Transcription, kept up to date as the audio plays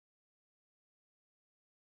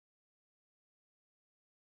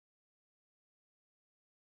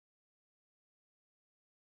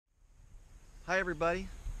Hi everybody,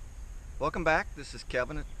 welcome back. This is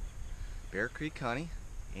Kevin at Bear Creek Honey,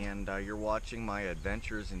 and you're watching my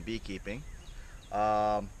adventures in beekeeping.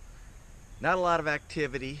 Not a lot of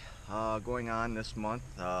activity going on this month,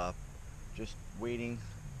 just waiting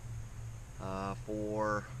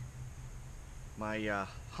for my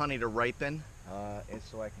honey to ripen, and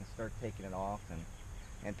so I can start taking it off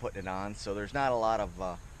and putting it on. So there's not a lot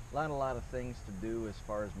of things to do as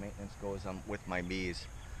far as maintenance goes with my bees.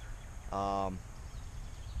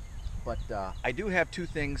 But I do have two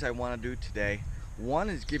things I want to do today. One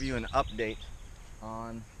is give you an update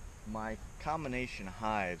on my combination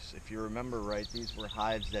hives. If you remember right, these were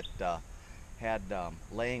hives that had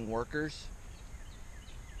laying workers,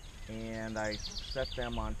 and I set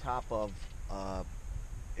them on top of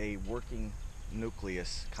a working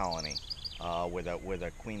nucleus colony with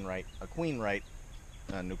a queen right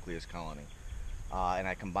nucleus colony, and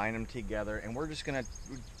I combine them together, and we're just gonna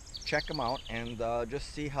check them out and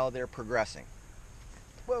just see how they're progressing.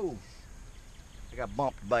 Whoa! I got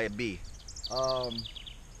bumped by a bee.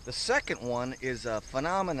 The second one is a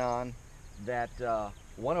phenomenon that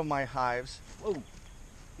one of my hives. Whoa!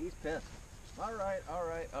 He's pissed. All right.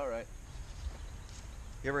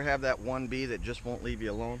 You ever have that one bee that just won't leave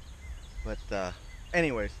you alone? But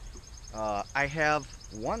anyways, I have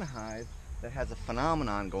one hive that has a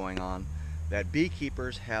phenomenon going on that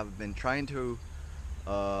beekeepers have been trying to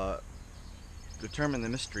determine the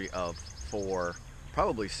mystery of for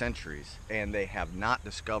probably centuries, and they have not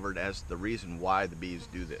discovered as the reason why the bees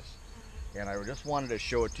do this. And I just wanted to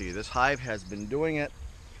show it to you. This hive has been doing it.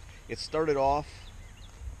 It started off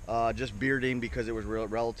just bearding because it was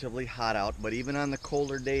relatively hot out, but even on the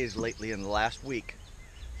colder days lately in the last week,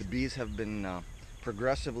 the bees have been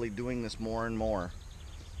progressively doing this more and more.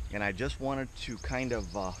 And I just wanted to kind of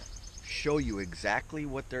show you exactly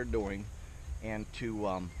what they're doing, and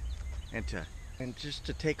just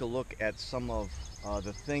to take a look at some of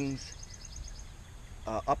the things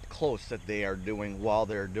up close that they are doing while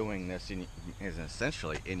they're doing this is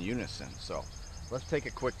essentially in unison. So let's take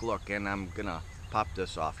a quick look, and I'm gonna pop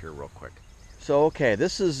this off here real quick. So okay,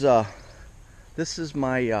 this is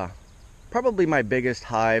my probably my biggest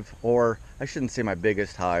hive, or I shouldn't say my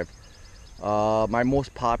biggest hive, my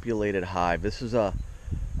most populated hive. This is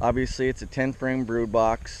obviously it's a 10 frame brood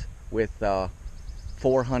box with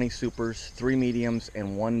 4 honey supers, 3 mediums,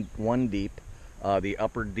 and one deep. The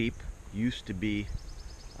upper deep used to be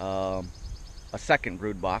a second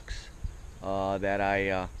brood box that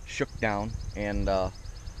I shook down and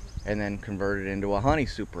then converted into a honey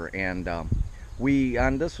super. And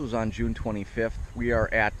this was on June 25th. We are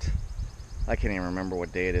at, I can't even remember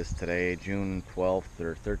what day it is today, June 12th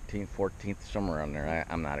or 13th, 14th, somewhere around there.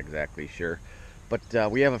 I'm not exactly sure.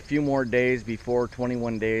 But we have a few more days before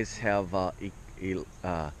 21 days have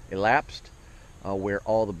elapsed, where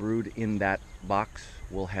all the brood in that box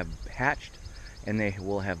will have hatched, and they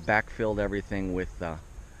will have backfilled everything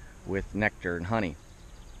with nectar and honey.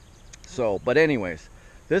 So, but anyways,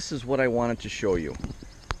 this is what I wanted to show you.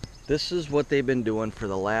 This is what they've been doing for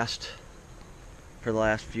the last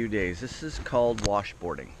few days. This is called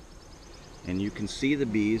washboarding, and you can see the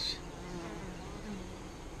bees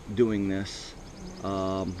doing this.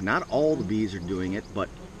 Not all the bees are doing it, but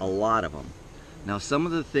a lot of them. Now, some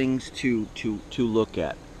of the things to look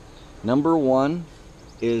at. Number one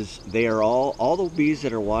is they are all the bees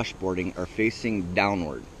that are washboarding are facing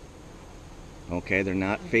downward. Okay, they're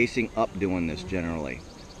not facing up doing this generally.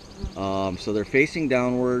 So they're facing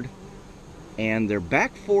downward, and their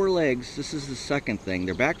back 4 legs, this is the second thing,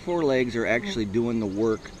 their back 4 legs are actually doing the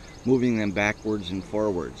work, moving them backwards and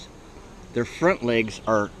forwards. Their front legs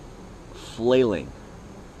are flailing.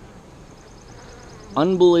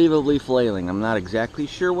 Unbelievably flailing. I'm not exactly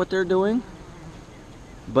sure what they're doing,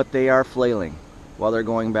 but they are flailing while they're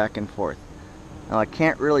going back and forth. Now, I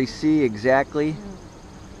can't really see exactly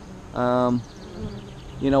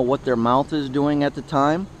what their mouth is doing at the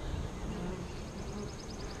time,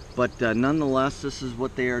 but nonetheless, this is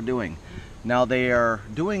what they are doing. Now, they are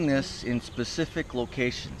doing this in specific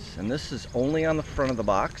locations, and this is only on the front of the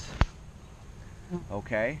box.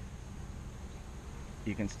 Okay,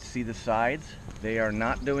 you can see the sides. They are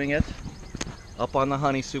not doing it up on the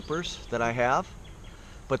honey supers that I have,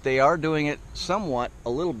 but they are doing it somewhat, a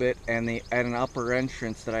little bit, at an upper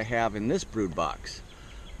entrance that I have in this brood box.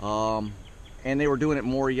 And they were doing it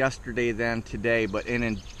more yesterday than today, but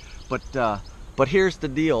here's the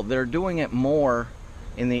deal. They're doing it more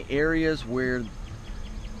in the areas where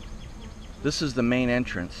this is the main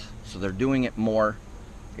entrance, so they're doing it more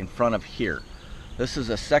in front of here. This is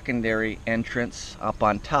a secondary entrance up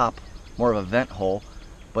on top, more of a vent hole,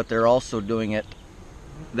 but they're also doing it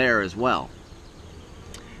there as well.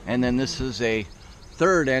 And then this is a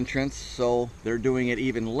third entrance, so they're doing it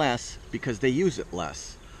even less because they use it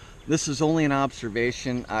less. This is only an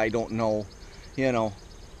observation. I don't know, you know,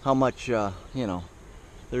 how much, you know,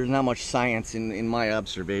 there's not much science in my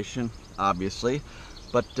observation, obviously.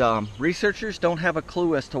 But researchers don't have a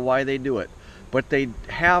clue as to why they do it. But they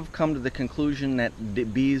have come to the conclusion that the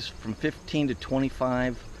bees from 15 to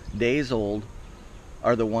 25 days old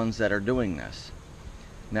are the ones that are doing this.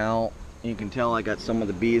 Now, you can tell I got some of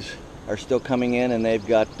the bees are still coming in, and they've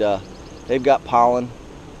got pollen,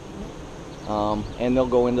 and they'll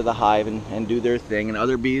go into the hive and do their thing. And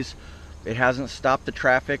other bees, it hasn't stopped the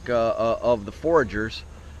traffic of the foragers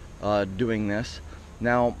doing this.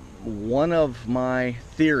 Now, one of my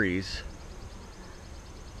theories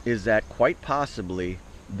is that quite possibly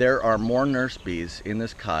there are more nurse bees in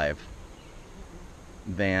this hive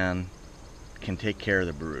than can take care of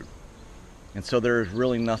the brood. And so there is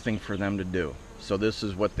really nothing for them to do. So this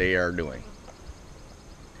is what they are doing.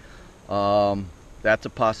 That's a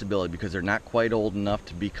possibility because they're not quite old enough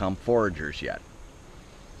to become foragers yet.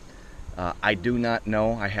 I do not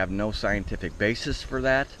know. I have no scientific basis for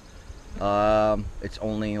that. It's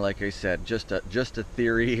only, like I said, just a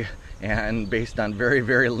theory, and based on very,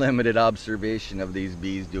 very limited observation of these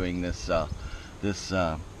bees doing this.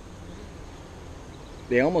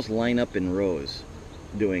 They almost line up in rows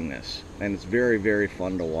doing this, and it's very, very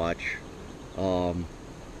fun to watch.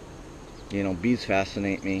 You know, bees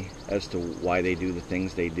fascinate me as to why they do the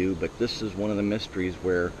things they do, but this is one of the mysteries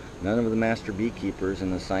where none of the master beekeepers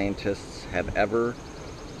and the scientists have ever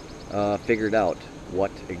figured out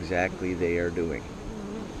what exactly they are doing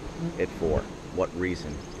it for, what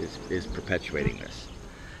reason is perpetuating this.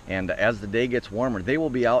 And as the day gets warmer, they will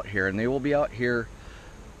be out here, and they will be out here.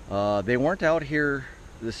 They weren't out here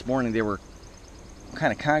this morning. They were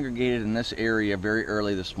kind of congregated in this area very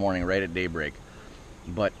early this morning, right at daybreak.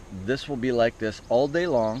 But this will be like this all day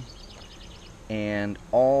long, and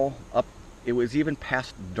all up. It was even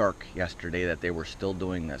past dark yesterday that they were still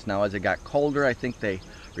doing this. Now, as it got colder, I think they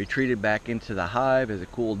retreated back into the hive as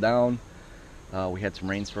it cooled down. We had some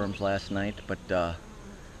rainstorms last night, but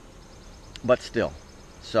still.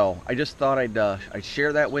 So I just thought I'd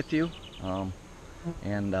share that with you.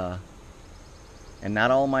 And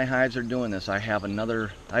not all my hives are doing this. I have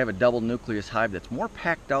a double nucleus hive that's more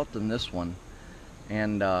packed out than this one,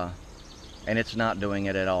 and it's not doing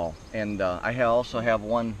it at all. And I also have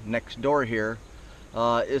one next door here.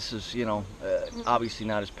 This is, you know, obviously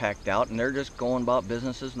not as packed out, and they're just going about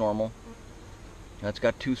business as normal. It's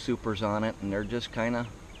got 2 supers on it, and they're just kind of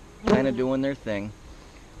doing their thing.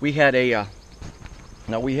 We had a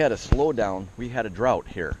slowdown. We had a drought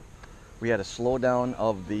here. We had a slowdown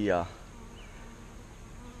of the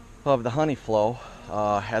honey flow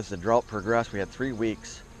as the drought progressed. We had 3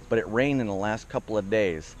 weeks, but it rained in the last couple of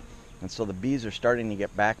days, and so the bees are starting to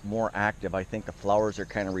get back more active. I think the flowers are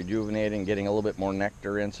kind of rejuvenating, getting a little bit more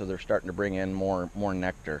nectar in, so they're starting to bring in more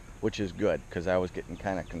nectar, which is good because I was getting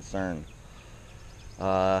kind of concerned.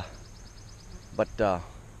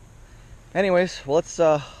 Anyways, let's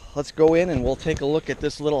go in and we'll take a look at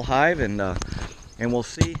this little hive, and we'll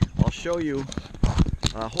see. I'll show you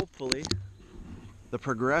hopefully the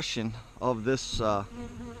progression of this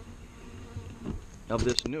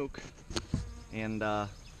nuke, and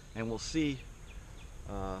we'll see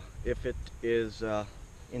if it is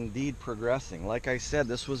indeed progressing. Like I said,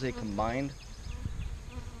 this was a combined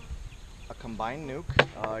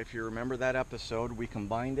nuke. If you remember that episode, we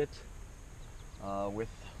combined it with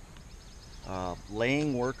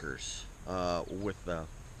laying workers, with a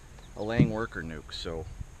laying worker nuke. So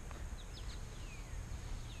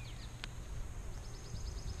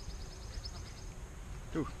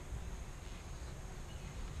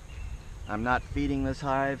I'm not feeding this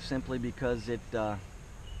hive simply because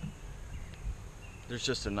there's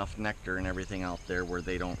just enough nectar and everything out there where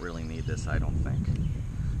they don't really need this, I don't think.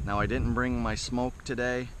 Now, I didn't bring my smoke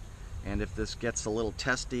today, and if this gets a little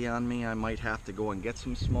testy on me, I might have to go and get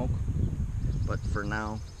some smoke. But for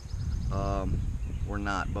now, we're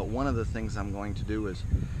not. But one of the things I'm going to do is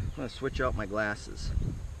I'm going to switch out my glasses.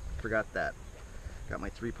 Forgot that. Got my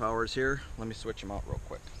 3 powers here. Let me switch them out real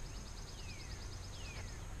quick.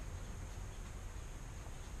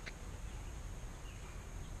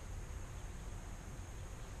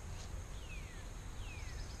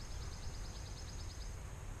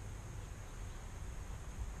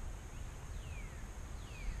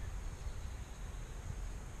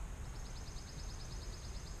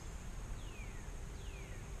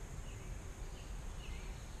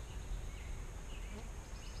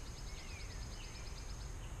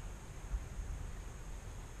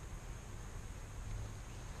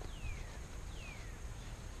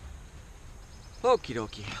 Okie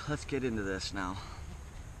dokie, let's get into this now.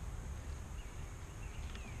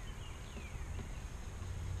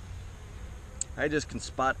 I just can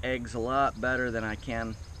spot eggs a lot better than I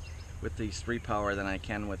can with these 3 power than I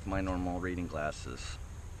can with my normal reading glasses.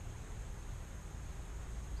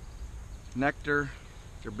 Nectar,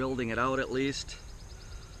 they're building it out at least.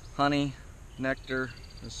 Honey, nectar,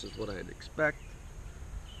 this is what I'd expect.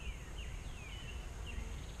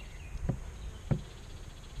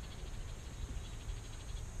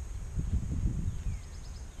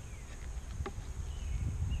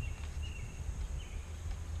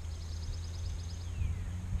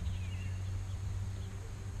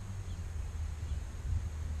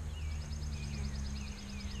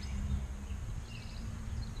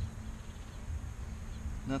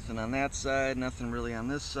 Nothing on that side, nothing really on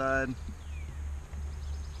this side.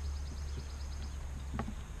 Okay.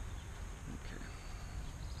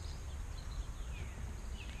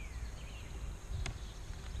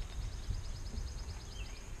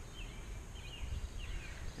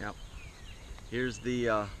 Yep. Here's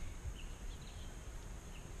the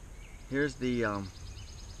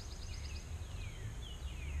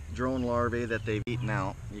drone larvae that they've eaten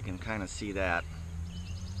out. You can kind of see that,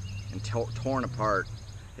 and torn apart.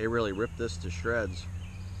 They really ripped this to shreds.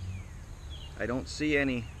 I don't see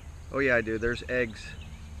any. Oh yeah, I do. There's eggs.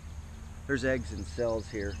 There's eggs and cells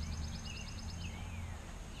here.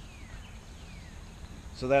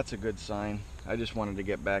 So that's a good sign. I just wanted to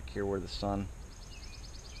get back here where the sun.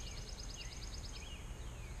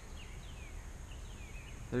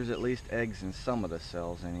 There's at least eggs in some of the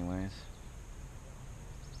cells anyways.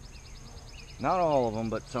 Not all of them,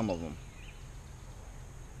 but some of them.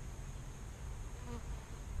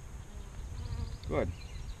 Good.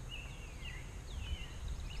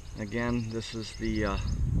 Again, this is the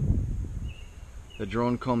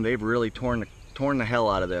drone comb. They've really torn the hell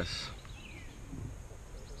out of this.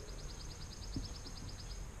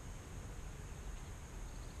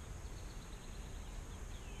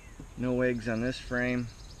 No eggs on this frame.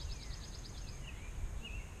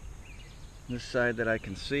 This side that I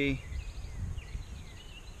can see.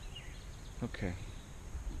 Okay.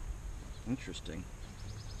 Interesting.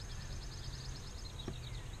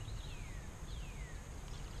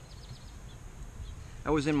 I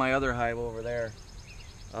was in my other hive over there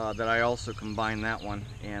that I also combined that one,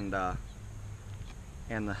 and I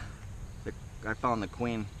found the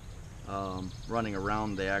queen running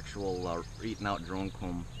around the actual eating out drone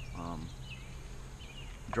comb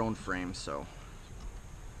drone frame. So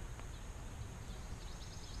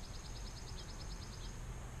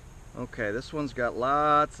okay, this one's got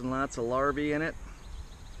lots and lots of larvae in it,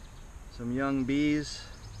 some young bees.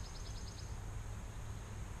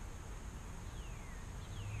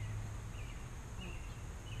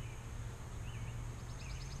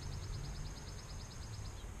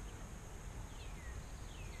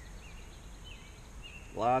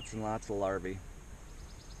 Lots and lots of larvae.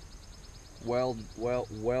 Well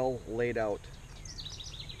laid out.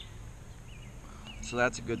 So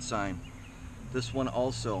that's a good sign. This one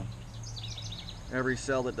also, every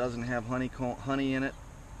cell that doesn't have honey in it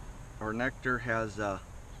or nectar has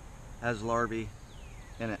larvae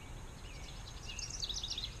in it.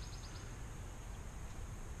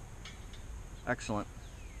 Excellent.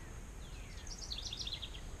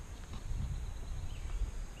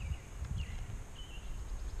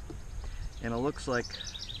 And it looks like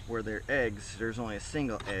where they're eggs, there's only a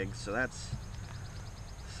single egg, so that's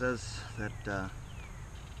says that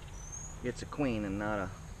it's a queen and not a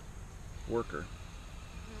worker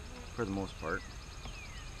for the most part.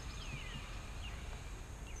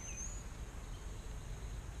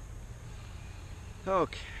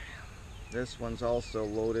 Okay, this one's also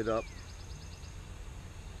loaded up.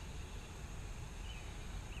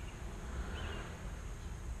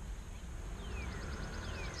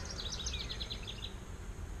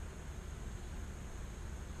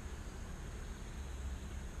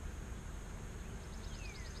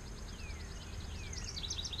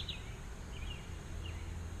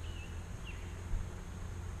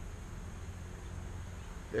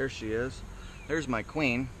 There she is. There's my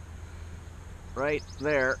queen. Right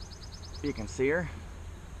there. You can see her.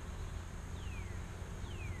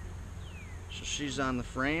 So she's on the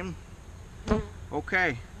frame.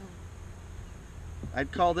 Okay.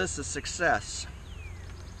 I'd call this a success.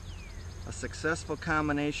 A successful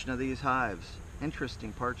combination of these hives.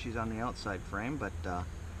 Interesting part, she's on the outside frame, but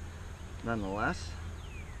nonetheless,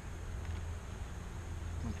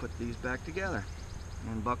 I'll put these back together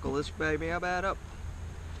and buckle this baby up.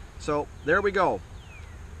 So there we go.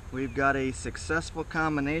 We've got a successful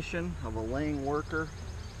combination of a laying worker,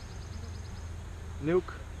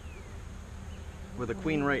 nuke, with a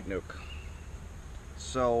queen rate nuke.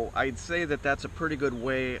 So I'd say that that's a pretty good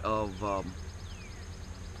way of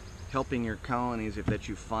helping your colonies if that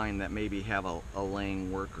you find that maybe have a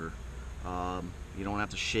laying worker. You don't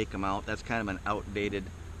have to shake them out. That's kind of an outdated,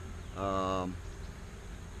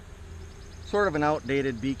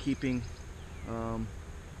 beekeeping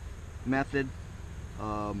method.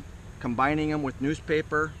 Combining them with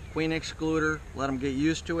newspaper, queen excluder, let them get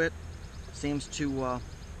used to it, seems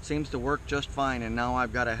to work just fine. And now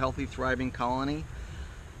I've got a healthy, thriving colony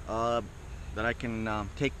that I can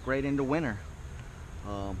take right into winter.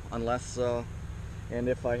 Unless, and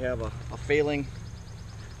if I have a failing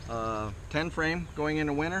 10 frame going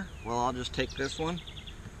into winter, well, I'll just take this one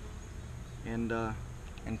and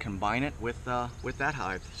combine it with that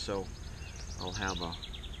hive. So I'll have a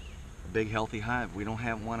big healthy hive. We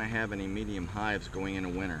don't want to have any medium hives going into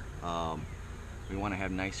winter. We want to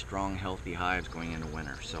have nice, strong, healthy hives going into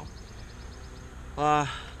winter. So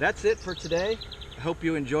that's it for today. I hope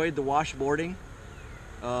you enjoyed the washboarding.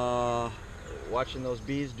 Watching those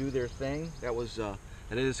bees do their thing.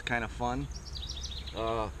 It is kind of fun.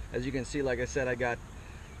 As you can see, like I said, I got,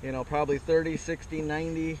 you know, probably 30, 60,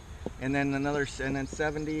 90, and then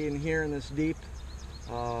 70 in here in this deep.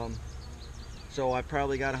 So I've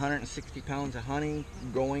probably got 160 pounds of honey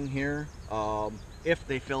going here, if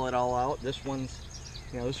they fill it all out. This one's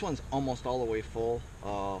almost all the way full.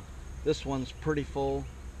 This one's pretty full,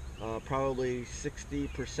 probably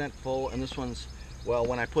 60% full, and this one's, well,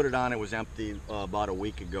 when I put it on, it was empty about a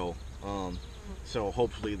week ago. So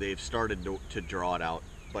hopefully they've started to draw it out,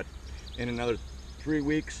 but in another 3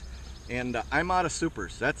 weeks. And I'm out of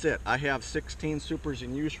supers. That's it. I have 16 supers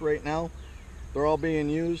in use right now. They're all being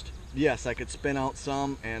used. Yes, I could spin out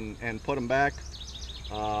some and put them back,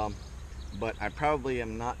 but I probably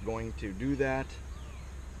am not going to do that.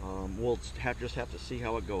 We'll just have to see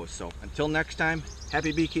how it goes. So until next time,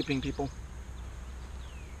 happy beekeeping, people.